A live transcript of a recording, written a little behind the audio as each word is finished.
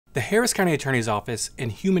The Harris County Attorney's Office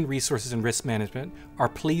and Human Resources and Risk Management are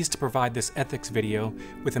pleased to provide this ethics video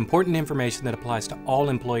with important information that applies to all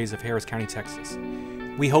employees of Harris County, Texas.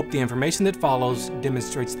 We hope the information that follows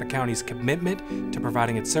demonstrates the county's commitment to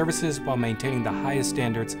providing its services while maintaining the highest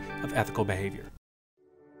standards of ethical behavior.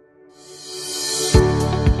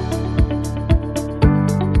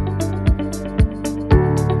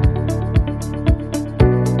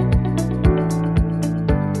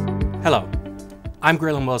 Hello. I'm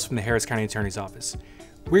Graylin Wells from the Harris County Attorney's Office.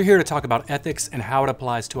 We're here to talk about ethics and how it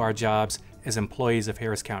applies to our jobs as employees of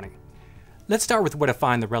Harris County. Let's start with what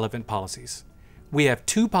define the relevant policies. We have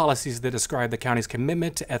two policies that describe the county's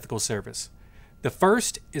commitment to ethical service. The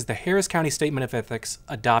first is the Harris County Statement of Ethics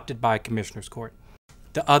adopted by Commissioners Court.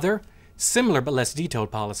 The other, similar but less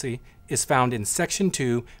detailed policy, is found in Section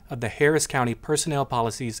 2 of the Harris County Personnel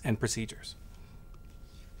Policies and Procedures.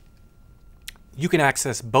 You can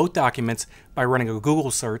access both documents by running a Google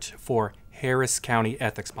search for Harris County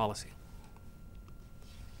Ethics Policy.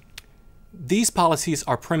 These policies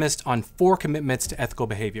are premised on four commitments to ethical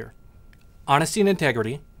behavior: honesty and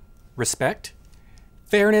integrity, respect,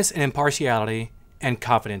 fairness and impartiality, and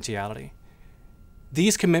confidentiality.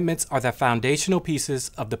 These commitments are the foundational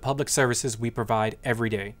pieces of the public services we provide every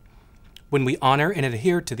day. When we honor and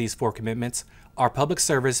adhere to these four commitments, our public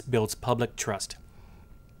service builds public trust.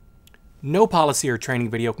 No policy or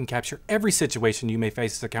training video can capture every situation you may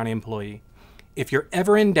face as a county employee. If you're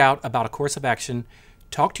ever in doubt about a course of action,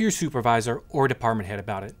 talk to your supervisor or department head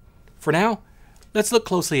about it. For now, let's look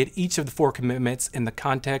closely at each of the four commitments in the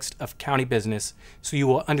context of county business so you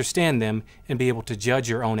will understand them and be able to judge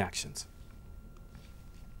your own actions.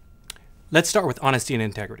 Let's start with honesty and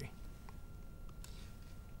integrity.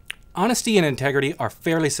 Honesty and integrity are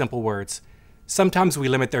fairly simple words. Sometimes we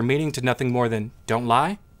limit their meaning to nothing more than don't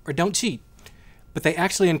lie or don't cheat, but they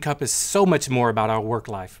actually encompass so much more about our work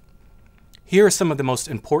life. Here are some of the most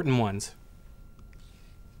important ones.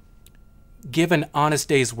 Give an honest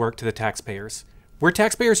day's work to the taxpayers. We're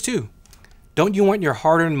taxpayers too. Don't you want your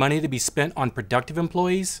hard-earned money to be spent on productive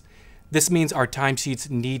employees? This means our timesheets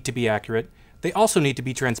need to be accurate. They also need to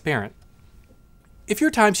be transparent. If your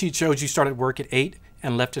timesheet shows you started work at 8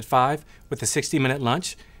 and left at 5 with a 60-minute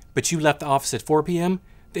lunch, but you left the office at 4 p.m.,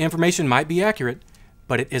 the information might be accurate,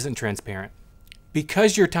 but it isn't transparent.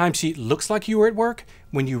 Because your timesheet looks like you were at work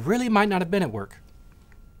when you really might not have been at work.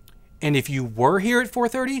 And if you were here at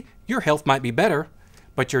 4:30, your health might be better,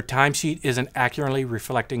 but your timesheet isn't accurately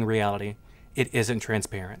reflecting reality. It isn't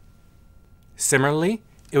transparent. Similarly,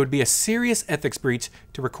 it would be a serious ethics breach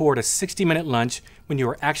to record a 60-minute lunch when you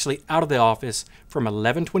were actually out of the office from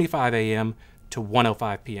 11:25 a.m. to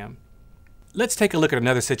 1:05 p.m. Let's take a look at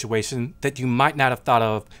another situation that you might not have thought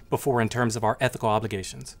of before in terms of our ethical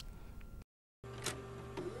obligations.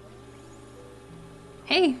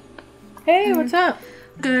 Hey. Hey, what's up?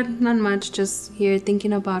 Good, not much. Just here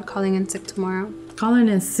thinking about calling in sick tomorrow. Calling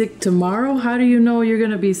in sick tomorrow? How do you know you're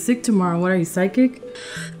gonna be sick tomorrow? What, are you psychic?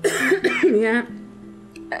 Yeah.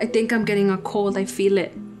 I think I'm getting a cold. I feel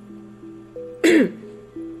it.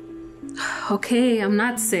 Okay, I'm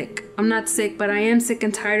not sick. But I am sick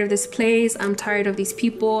and tired of this place. I'm tired of these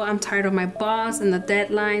people. I'm tired of my boss and the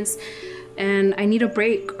deadlines. And I need a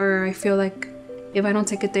break, or I feel like if I don't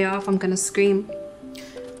take a day off, I'm gonna scream.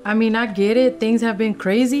 I mean, I get it. Things have been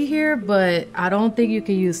crazy here, but I don't think you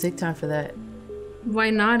can use sick time for that. Why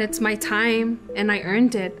not? It's my time, and I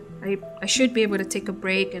earned it. I should be able to take a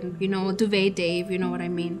break and, duvet day, if you know what I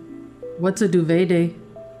mean. What's a duvet day?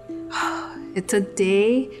 It's a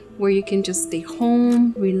day where you can just stay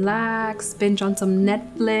home, relax, binge on some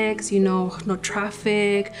Netflix, no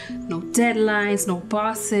traffic, no deadlines, no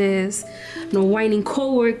bosses, no whining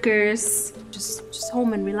coworkers, just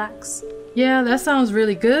home and relax. Yeah, that sounds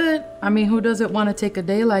really good. I mean, who doesn't want to take a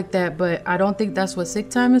day like that? But I don't think that's what sick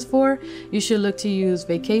time is for. You should look to use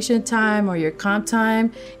vacation time or your comp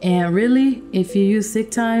time. And really, if you use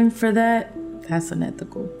sick time for that, that's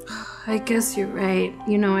unethical. I guess you're right.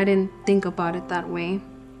 I didn't think about it that way.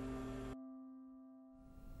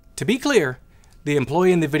 To be clear, the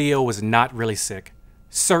employee in the video was not really sick.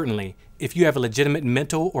 Certainly, if you have a legitimate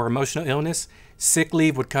mental or emotional illness, sick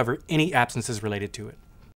leave would cover any absences related to it.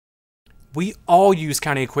 We all use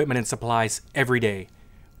county equipment and supplies every day.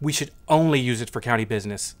 We should only use it for county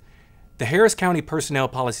business. The Harris County Personnel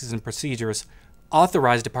Policies and Procedures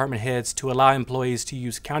authorize department heads to allow employees to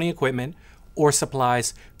use county equipment or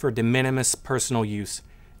supplies for de minimis personal use.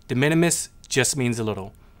 De minimis just means a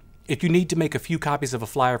little. If you need to make a few copies of a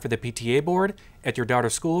flyer for the PTA board at your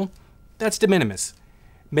daughter's school, that's de minimis.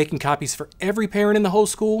 Making copies for every parent in the whole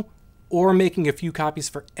school or making a few copies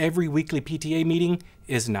for every weekly PTA meeting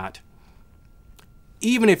is not.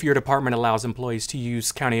 Even if your department allows employees to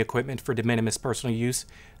use county equipment for de minimis personal use,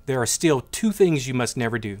 there are still two things you must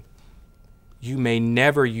never do. You may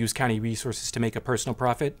never use county resources to make a personal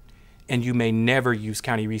profit, and you may never use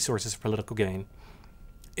county resources for political gain.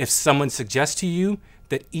 If someone suggests to you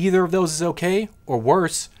that either of those is okay, or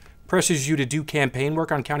worse, pressures you to do campaign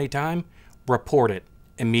work on county time, report it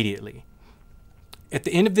immediately. At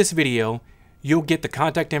the end of this video, you'll get the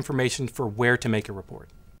contact information for where to make a report.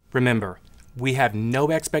 Remember, we have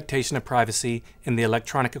no expectation of privacy in the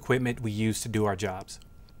electronic equipment we use to do our jobs.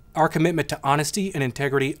 Our commitment to honesty and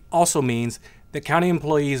integrity also means that county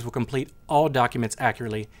employees will complete all documents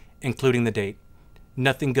accurately, including the date.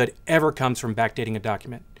 Nothing good ever comes from backdating a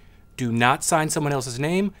document. Do not sign someone else's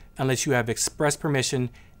name unless you have express permission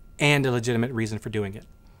and a legitimate reason for doing it.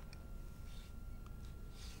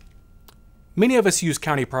 Many of us use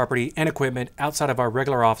county property and equipment outside of our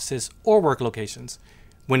regular offices or work locations.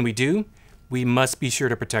 When we do, we must be sure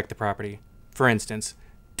to protect the property. For instance,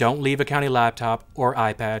 don't leave a county laptop or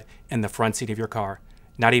iPad in the front seat of your car,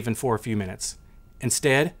 not even for a few minutes.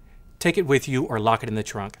 Instead, take it with you or lock it in the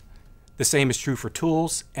trunk. The same is true for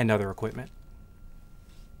tools and other equipment.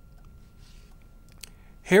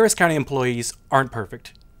 Harris County employees aren't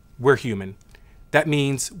perfect. We're human. That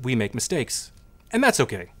means we make mistakes. And that's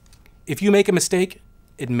okay. If you make a mistake,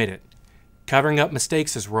 admit it. Covering up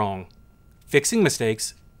mistakes is wrong. Fixing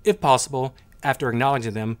mistakes, if possible, after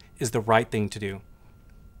acknowledging them, is the right thing to do.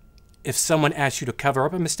 If someone asks you to cover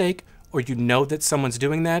up a mistake, or you know that someone's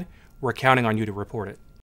doing that, we're counting on you to report it.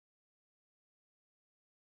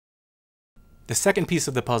 The second piece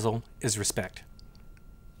of the puzzle is respect.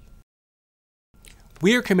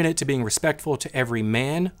 We are committed to being respectful to every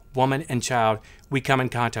man, woman, and child we come in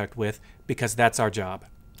contact with because that's our job.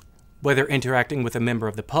 Whether interacting with a member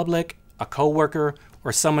of the public, a co-worker,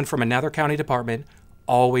 or someone from another county department,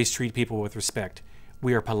 always treat people with respect.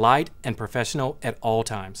 We are polite and professional at all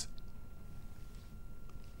times.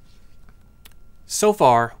 So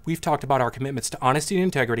far, we've talked about our commitments to honesty and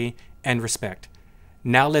integrity and respect.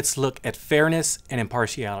 Now let's look at fairness and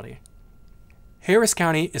impartiality. Harris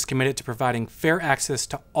County is committed to providing fair access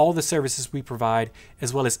to all the services we provide,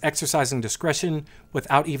 as well as exercising discretion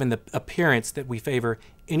without even the appearance that we favor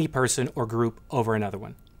any person or group over another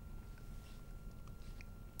one.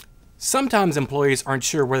 Sometimes employees aren't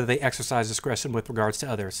sure whether they exercise discretion with regards to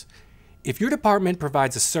others. If your department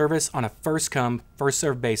provides a service on a first-come,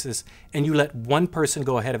 first-served basis, and you let one person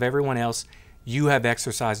go ahead of everyone else, you have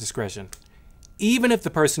exercised discretion. Even if the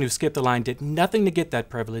person who skipped the line did nothing to get that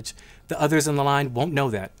privilege, the others in the line won't know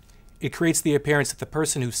that. It creates the appearance that the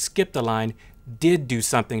person who skipped the line did do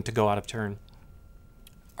something to go out of turn.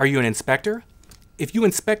 Are you an inspector? If you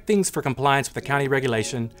inspect things for compliance with a county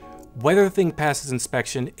regulation, whether the thing passes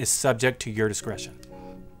inspection is subject to your discretion.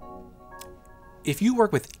 If you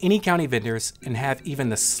work with any county vendors and have even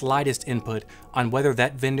the slightest input on whether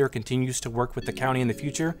that vendor continues to work with the county in the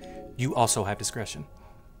future, you also have discretion.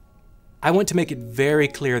 I want to make it very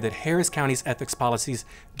clear that Harris County's ethics policies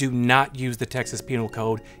do not use the Texas Penal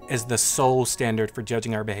Code as the sole standard for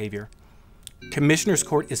judging our behavior. Commissioner's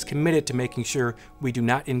Court is committed to making sure we do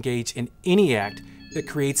not engage in any act that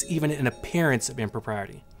creates even an appearance of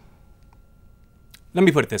impropriety. Let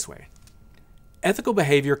me put it this way. Ethical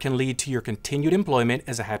behavior can lead to your continued employment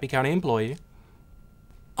as a Happy County employee.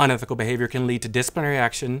 Unethical behavior can lead to disciplinary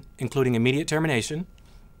action, including immediate termination.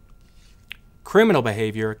 Criminal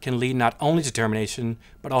behavior can lead not only to termination,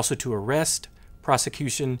 but also to arrest,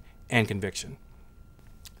 prosecution, and conviction.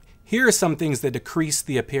 Here are some things that decrease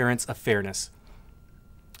the appearance of fairness.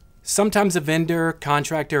 Sometimes a vendor,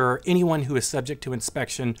 contractor, or anyone who is subject to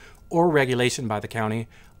inspection or regulation by the county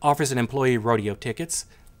offers an employee rodeo tickets,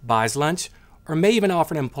 buys lunch, or may even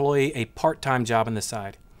offer an employee a part-time job on the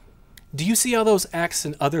side. Do you see how those acts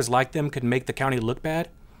and others like them could make the county look bad?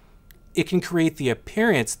 It can create the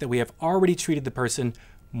appearance that we have already treated the person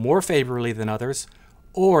more favorably than others,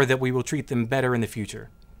 or that we will treat them better in the future.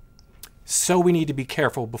 So we need to be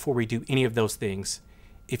careful before we do any of those things.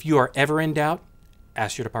 If you are ever in doubt,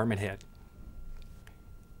 ask your department head.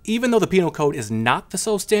 Even though the Penal Code is not the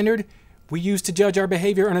sole standard we use to judge our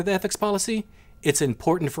behavior under the ethics policy, it's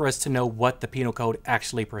important for us to know what the Penal Code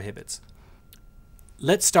actually prohibits.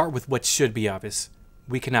 Let's start with what should be obvious.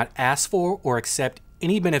 We cannot ask for or accept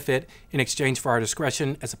any benefit in exchange for our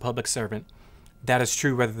discretion as a public servant. That is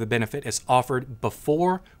true whether the benefit is offered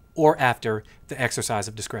before or after the exercise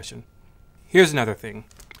of discretion. Here's another thing.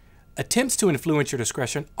 Attempts to influence your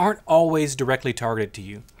discretion aren't always directly targeted to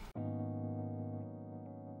you.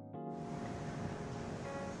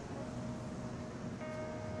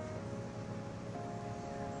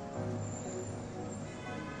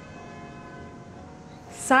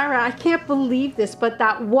 Sarah, I can't believe this, but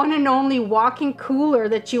that one and only walk-in cooler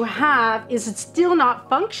that you have is still not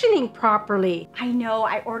functioning properly. I know,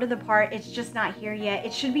 I ordered the part, it's just not here yet.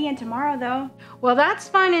 It should be in tomorrow though. Well, that's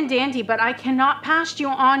fine and dandy, but I cannot pass you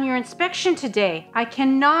on your inspection today. I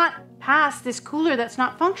cannot pass this cooler that's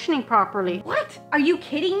not functioning properly. What? Are you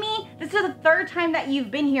kidding me? This is the third time that you've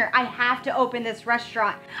been here. I have to open this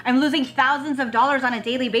restaurant. I'm losing thousands of dollars on a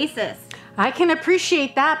daily basis. I can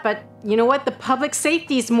appreciate that, but you know what? The public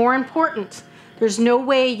safety is more important. There's no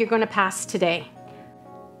way you're going to pass today.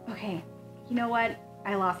 Okay, you know what?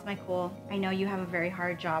 I lost my cool. I know you have a very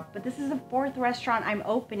hard job, but this is the 4th restaurant I'm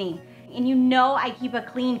opening. And you know I keep a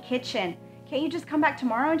clean kitchen. Can't you just come back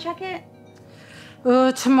tomorrow and check it?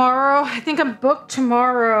 Oh, tomorrow? I think I'm booked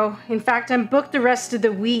tomorrow. In fact, I'm booked the rest of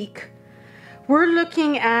the week. We're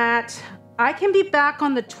looking at... I can be back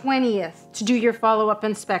on the 20th to do your follow-up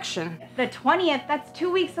inspection. The 20th? That's 2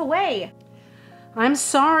 weeks away. I'm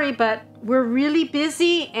sorry, but we're really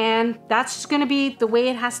busy and that's just gonna be the way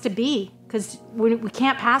it has to be because we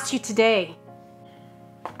can't pass you today.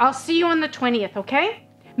 I'll see you on the 20th, okay?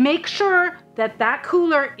 Make sure that that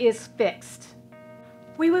cooler is fixed.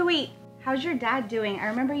 Wait. How's your dad doing? I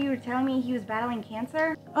remember you were telling me he was battling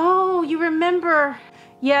cancer. Oh, you remember.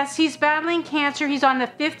 Yes, he's battling cancer. He's on the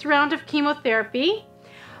 5th round of chemotherapy.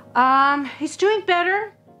 He's doing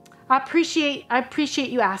better. I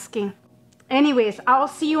appreciate you asking. Anyways, I'll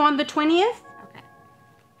see you on the 20th. Okay.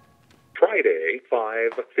 Friday,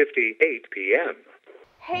 5:58 p.m.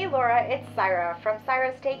 Hey Laura, it's Syra from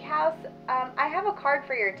Syra Steakhouse. I have a card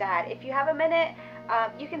for your dad. If you have a minute,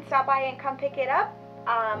 you can stop by and come pick it up.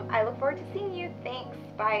 I look forward to seeing you. Thanks.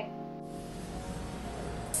 Bye.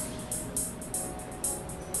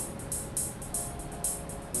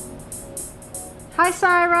 Hi,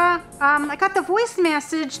 Syra. I got the voice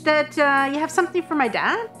message that you have something for my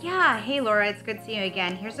dad. Yeah, hey Laura, it's good to see you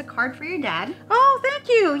again. Here's a card for your dad. Oh, thank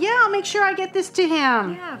you. Yeah, I'll make sure I get this to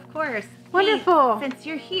him. Yeah, of course. Wonderful. Hey, since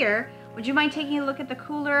you're here, would you mind taking a look at the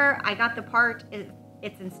cooler? I got the part.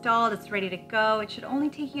 It's installed. It's ready to go. It should only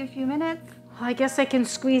take you a few minutes. Well, I guess I can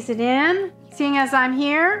squeeze it in, seeing as I'm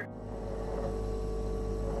here.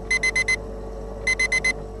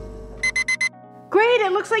 Great,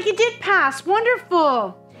 it looks like you did pass.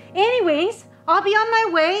 Wonderful. Anyways, I'll be on my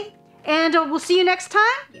way, and we'll see you next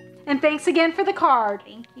time. And thanks again for the card.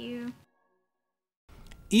 Thank you.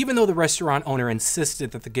 Even though the restaurant owner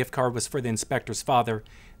insisted that the gift card was for the inspector's father,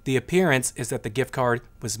 the appearance is that the gift card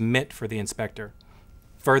was meant for the inspector.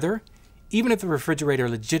 Further, even if the refrigerator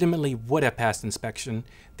legitimately would have passed inspection,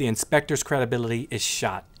 the inspector's credibility is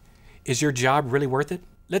shot. Is your job really worth it?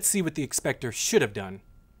 Let's see what the inspector should have done.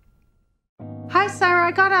 Hi, Sarah.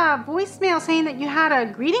 I got a voicemail saying that you had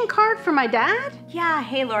a greeting card for my dad. Yeah,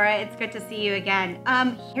 hey Laura, it's good to see you again.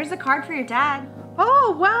 Here's a card for your dad.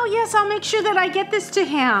 Oh, wow. Yes, I'll make sure that I get this to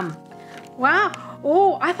him. Wow.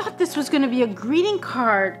 Oh, I thought this was going to be a greeting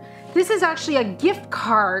card. This is actually a gift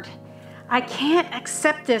card. I can't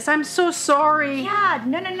accept this. I'm so sorry. Yeah,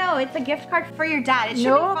 no. It's a gift card for your dad. It should be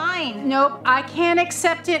fine. Nope, I can't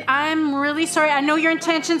accept it. I'm really sorry. I know your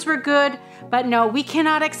intentions were good, but no, we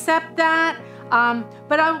cannot accept that.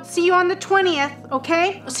 But I'll see you on the 20th,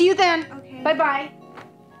 okay? I'll see you then. Okay. Bye-bye.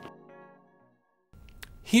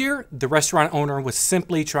 Here, the restaurant owner was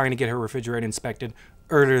simply trying to get her refrigerator inspected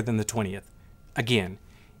earlier than the 20th. Again,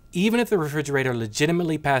 even if the refrigerator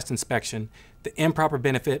legitimately passed inspection, the improper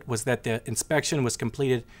benefit was that the inspection was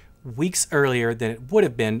completed weeks earlier than it would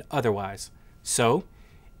have been otherwise. So,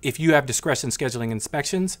 if you have discretion scheduling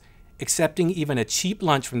inspections, accepting even a cheap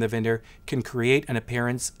lunch from the vendor can create an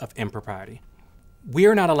appearance of impropriety. We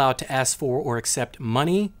are not allowed to ask for or accept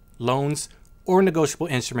money, loans, or negotiable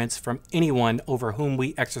instruments from anyone over whom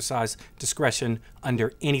we exercise discretion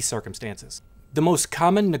under any circumstances. The most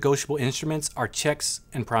common negotiable instruments are checks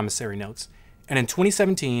and promissory notes. And in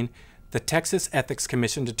 2017, the Texas Ethics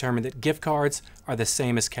Commission determined that gift cards are the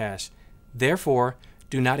same as cash. Therefore,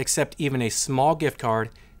 do not accept even a small gift card,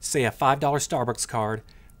 say a $5 Starbucks card,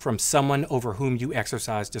 from someone over whom you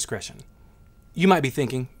exercise discretion. You might be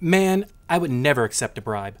thinking, man, I would never accept a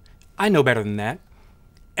bribe. I know better than that.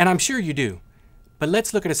 And I'm sure you do. But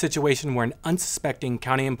let's look at a situation where an unsuspecting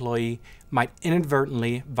county employee might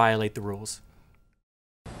inadvertently violate the rules.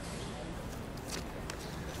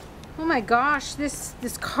 Oh my gosh, this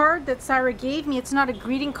card that Sarah gave me, it's not a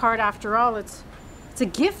greeting card after all. It's a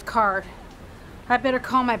gift card. I better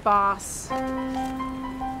call my boss.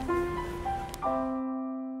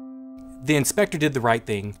 The inspector did the right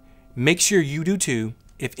thing. Make sure you do too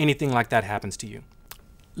if anything like that happens to you.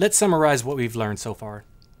 Let's summarize what we've learned so far.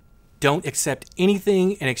 Don't accept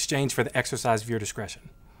anything in exchange for the exercise of your discretion.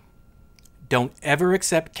 Don't ever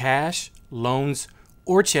accept cash, loans,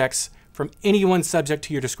 or checks from anyone subject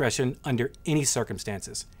to your discretion under any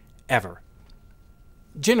circumstances, ever.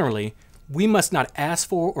 Generally, we must not ask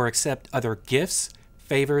for or accept other gifts,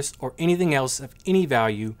 favors, or anything else of any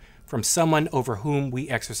value from someone over whom we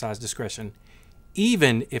exercise discretion,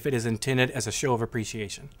 even if it is intended as a show of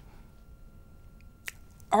appreciation.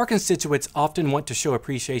 Our constituents often want to show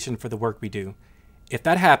appreciation for the work we do. If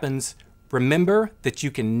that happens, remember that you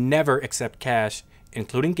can never accept cash,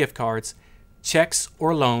 including gift cards, checks,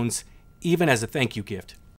 or loans, even as a thank you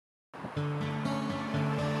gift.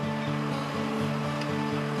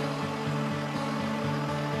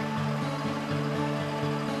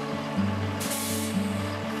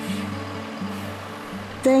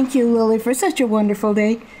 Thank you, Lily, for such a wonderful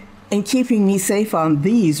day and keeping me safe on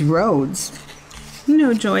these roads.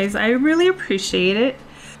 No, Joyce, I really appreciate it.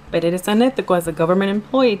 But it is unethical as a government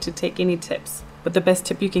employee to take any tips. But the best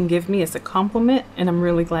tip you can give me is a compliment, and I'm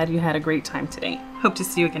really glad you had a great time today. Hope to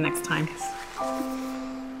see you again next time.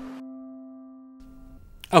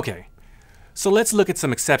 Okay, so let's look at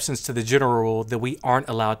some exceptions to the general rule that we aren't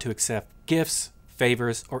allowed to accept gifts,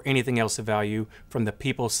 favors, or anything else of value from the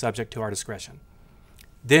people subject to our discretion.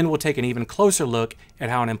 Then we'll take an even closer look at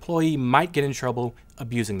how an employee might get in trouble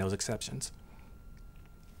abusing those exceptions.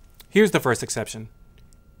 Here's the first exception.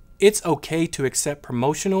 It's okay to accept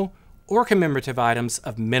promotional or commemorative items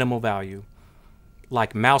of minimal value,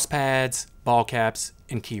 like mouse pads, ball caps,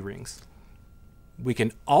 and key rings. We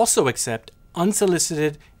can also accept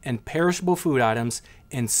unsolicited and perishable food items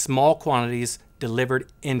in small quantities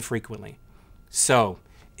delivered infrequently. So,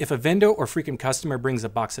 if a vendor or frequent customer brings a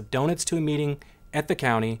box of donuts to a meeting at the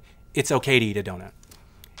county, it's okay to eat a donut.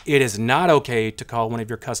 It is not okay to call one of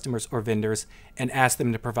your customers or vendors and ask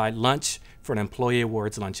them to provide lunch for an employee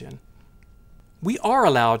awards luncheon. We are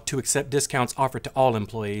allowed to accept discounts offered to all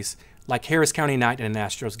employees, like Harris County night at an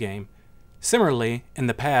Astros game. Similarly, in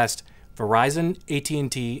the past, Verizon,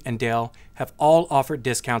 AT&T, and Dell have all offered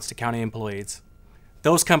discounts to county employees.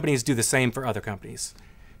 Those companies do the same for other companies.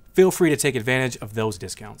 Feel free to take advantage of those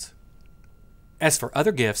discounts. As for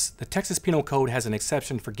other gifts, the Texas Penal Code has an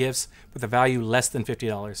exception for gifts with a value less than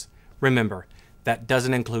 $50. Remember, that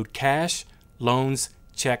doesn't include cash, loans,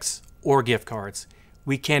 checks, or gift cards.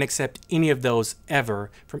 We can't accept any of those ever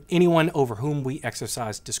from anyone over whom we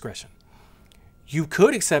exercise discretion. You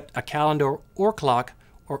could accept a calendar or clock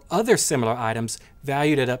or other similar items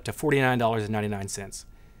valued at up to $49.99.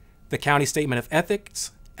 The County Statement of Ethics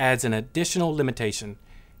adds an additional limitation.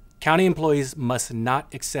 County employees must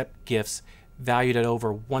not accept gifts valued at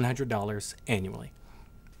over $100 annually.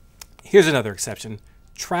 Here's another exception: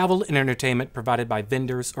 travel and entertainment provided by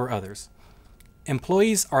vendors or others.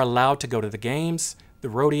 Employees are allowed to go to the games, the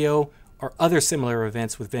rodeo, or other similar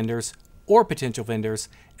events with vendors or potential vendors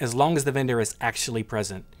as long as the vendor is actually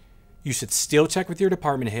present. You should still check with your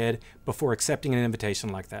department head before accepting an invitation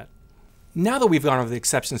like that. Now that we've gone over the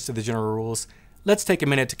exceptions to the general rules, let's take a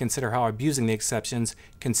minute to consider how abusing the exceptions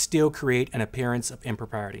can still create an appearance of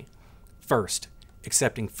impropriety. First,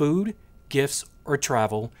 accepting food, gifts, or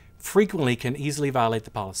travel frequently can easily violate the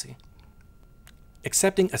policy.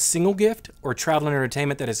 Accepting a single gift or travel and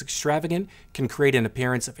entertainment that is extravagant can create an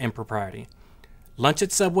appearance of impropriety. Lunch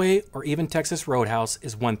at Subway or even Texas Roadhouse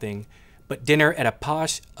is one thing, but dinner at a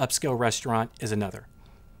posh, upscale restaurant is another.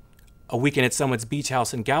 A weekend at someone's beach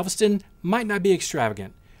house in Galveston might not be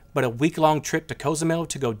extravagant, but a week-long trip to Cozumel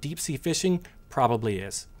to go deep-sea fishing probably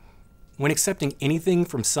is. When accepting anything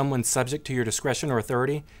from someone subject to your discretion or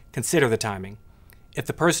authority, consider the timing. If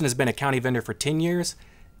the person has been a county vendor for 10 years,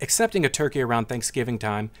 accepting a turkey around Thanksgiving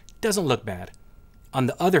time doesn't look bad. On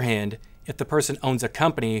the other hand, if the person owns a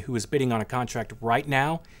company who is bidding on a contract right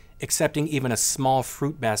now, accepting even a small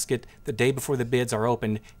fruit basket the day before the bids are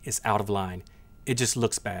open is out of line. It just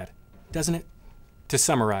looks bad, doesn't it? To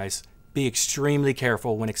summarize, be extremely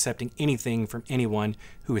careful when accepting anything from anyone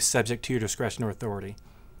who is subject to your discretion or authority.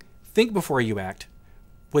 Think before you act.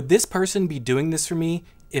 Would this person be doing this for me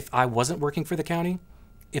if I wasn't working for the county?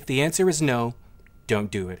 If the answer is no, don't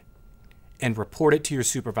do it. And report it to your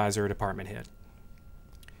supervisor or department head.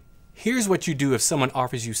 Here's what you do if someone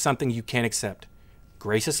offers you something you can't accept.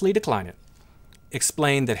 Graciously decline it.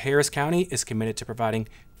 Explain that Harris County is committed to providing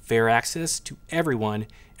fair access to everyone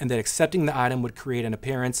and that accepting the item would create an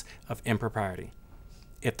appearance of impropriety.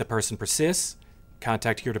 If the person persists,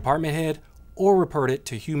 contact your department head or report it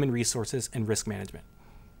to Human Resources and Risk Management.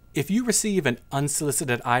 If you receive an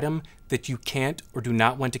unsolicited item that you can't or do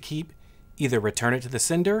not want to keep, either return it to the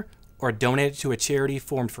sender or donate it to a charity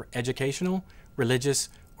formed for educational, religious,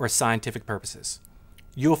 or scientific purposes.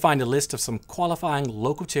 You'll find a list of some qualifying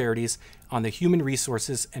local charities on the Human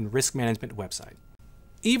Resources and Risk Management website.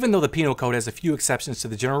 Even though the Penal Code has a few exceptions to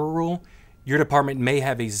the general rule, your department may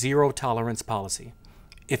have a zero tolerance policy.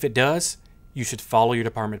 If it does, you should follow your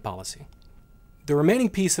department policy. The remaining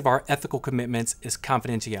piece of our ethical commitments is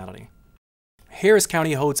confidentiality. Harris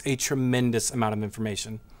County holds a tremendous amount of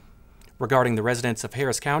information. Regarding the residents of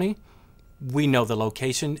Harris County, we know the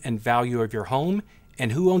location and value of your home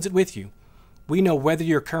and who owns it with you. We know whether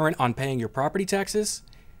you're current on paying your property taxes.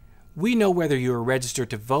 We know whether you are registered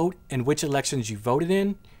to vote and which elections you voted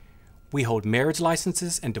in. We hold marriage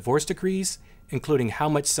licenses and divorce decrees, including how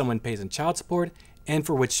much someone pays in child support and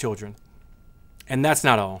for which children. And that's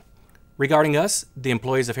not all. Regarding us, the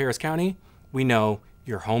employees of Harris County, we know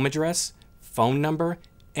your home address, phone number,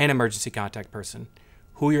 and emergency contact person,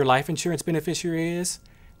 who your life insurance beneficiary is,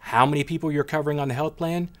 how many people you're covering on the health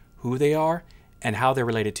plan, who they are, and how they're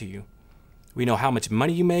related to you. We know how much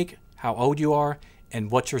money you make, how old you are,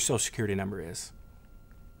 and what your social security number is.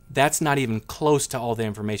 That's not even close to all the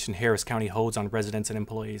information Harris County holds on residents and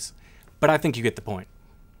employees, but I think you get the point.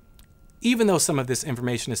 Even though some of this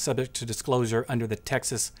information is subject to disclosure under the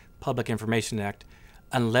Texas Public Information Act,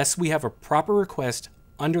 unless we have a proper request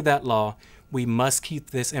under that law, we must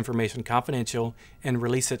keep this information confidential and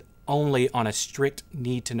release it only on a strict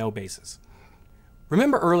need-to-know basis.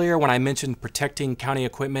 Remember earlier when I mentioned protecting county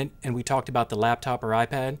equipment and we talked about the laptop or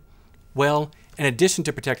iPad? Well, in addition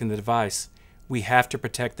to protecting the device, we have to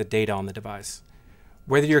protect the data on the device.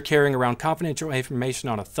 Whether you're carrying around confidential information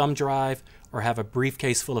on a thumb drive or have a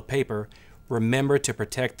briefcase full of paper, remember to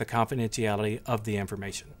protect the confidentiality of the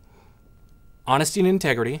information. Honesty and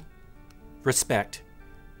integrity, respect,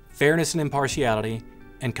 fairness and impartiality,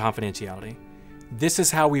 and confidentiality. This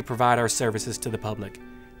is how we provide our services to the public.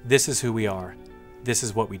 This is who we are. This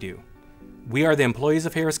is what we do. We are the employees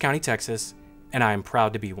of Harris County, Texas, and I am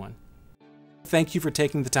proud to be one. Thank you for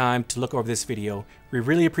taking the time to look over this video. We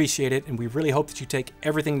really appreciate it, and we really hope that you take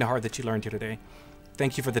everything to heart that you learned here today.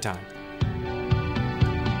 Thank you for the time.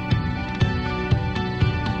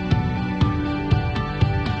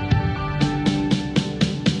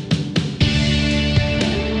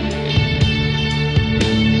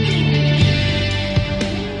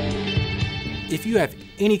 If you have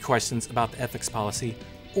any questions about the ethics policy,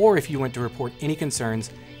 or if you want to report any concerns,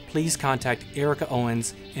 please contact Erica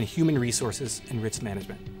Owens in Human Resources and Risk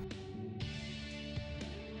Management.